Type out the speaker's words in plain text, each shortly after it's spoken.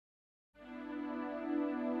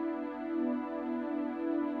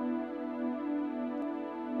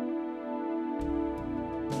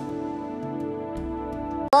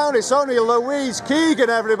It's only Louise Keegan,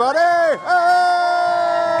 everybody! Hey!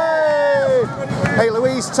 Hey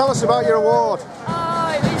Louise, tell us about your award.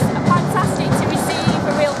 Oh, it was fantastic to receive,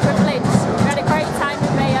 a real privilege. We had a great time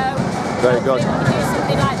in Mayo. Very good. Hopefully we can do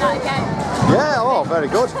something like that again. Yeah, oh, very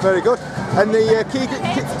good, very good. And the Keegan...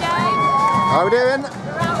 Here today. How are we doing?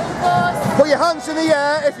 We're out of course. Put your hands in the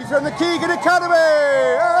air if you're from the Keegan Academy!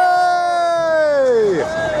 Hey!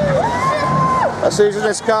 That's who's in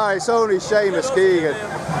this car, it's only Seamus Keegan.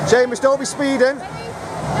 Seamus, don't be speeding.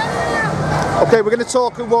 Okay, we're going to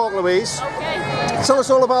talk and walk, Louise. Okay. Tell us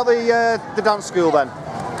all about the dance school then.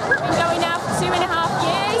 We've been going now for 2.5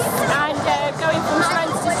 years and going from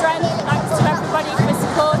strength to strength. Thanks to everybody for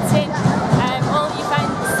supporting all the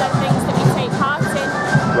events and things that we take part in.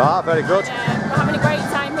 Right, very good. We're having a great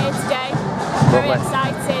time here today. Very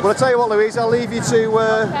excited. Well, I'll tell you what, Louise, I'll leave you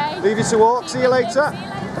to walk. See you later.